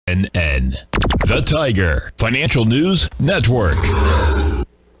TFNN, the Tiger Financial News Network.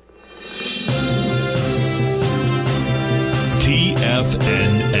 TFNN,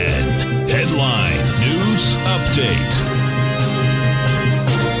 headline news update.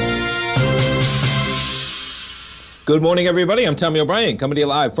 Good morning, everybody. I'm Tommy O'Brien, coming to you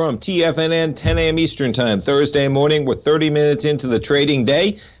live from TFNN, 10 a.m. Eastern Time, Thursday morning. We're 30 minutes into the trading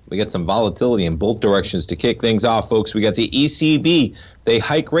day. We got some volatility in both directions to kick things off, folks. We got the ECB. They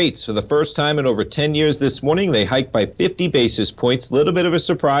hike rates for the first time in over 10 years this morning. They hiked by 50 basis points. A little bit of a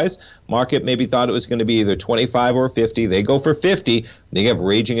surprise. Market maybe thought it was going to be either 25 or 50. They go for 50. They have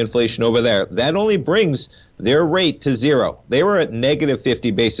raging inflation over there. That only brings their rate to zero. They were at negative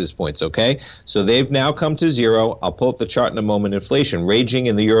 50 basis points, okay? So they've now come to zero. I'll pull up the chart in a moment. Inflation raging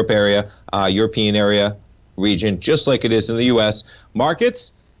in the European area region, just like it is in the U.S.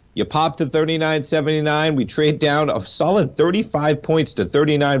 Markets, you pop to 39.79. We trade down a solid 35 points to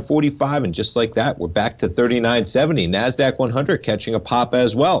 39.45, and just like that, we're back to 39.70. NASDAQ 100 catching a pop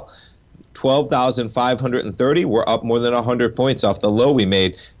as well. 12,530. We're up more than 100 points off the low we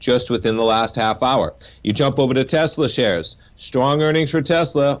made just within the last half hour. You jump over to Tesla shares. Strong earnings for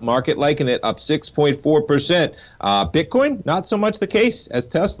Tesla. Market liking it, up 6.4%. Bitcoin, not so much the case as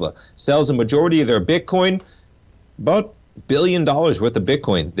Tesla. Sells a majority of their Bitcoin, about $1 billion worth of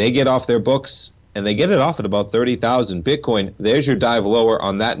Bitcoin. They get off their books, and they get it off at about 30,000 Bitcoin. There's your dive lower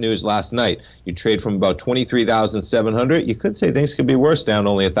on that news last night. You trade from about 23,700. You could say things could be worse, down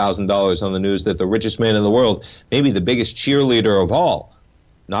only $1,000 on the news that the richest man in the world, maybe the biggest cheerleader of all,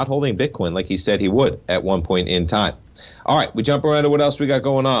 not holding Bitcoin like he said he would at one point in time. All right, we jump around to what else we got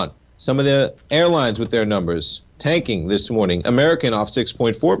going on. Some of the airlines with their numbers tanking this morning. American off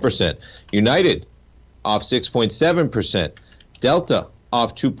 6.4%. United off 6.7%. Delta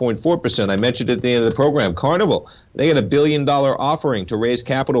off 2.4%. I mentioned at the end of the program, Carnival, they got $1 billion offering to raise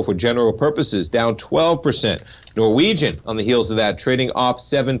capital for general purposes, down 12%. Norwegian, on the heels of that, trading off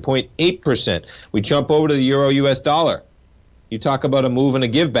 7.8%. We jump over to the euro-US dollar. You talk about a move and a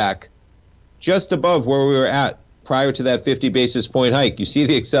give back, just above where we were at prior to that 50 basis point hike. You see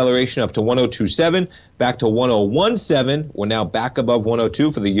the acceleration up to 102.7, back to 101.7. We're now back above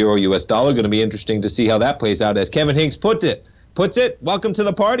 102 for the euro-US dollar. Going to be interesting to see how that plays out. As Kevin Hincks puts it, welcome to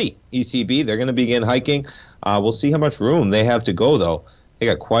the party, ECB. They're going to begin hiking. We'll see how much room they have to go, though. They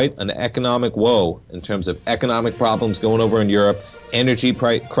got quite an economic woe in terms of economic problems going over in Europe, energy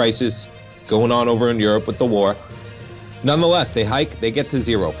crisis going on over in Europe with the war. Nonetheless, they hike, they get to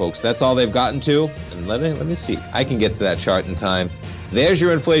zero, folks. That's all they've gotten to. And let me see. I can get to that chart in time. There's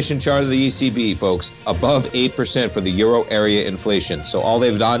your inflation chart of the ECB, folks. Above 8% for the euro area inflation. So all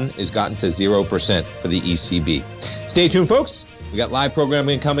they've done is gotten to 0% for the ECB. Stay tuned, folks. We got live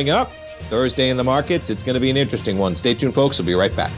programming coming up Thursday in the markets. It's going to be an interesting one. Stay tuned, folks. We'll be right back.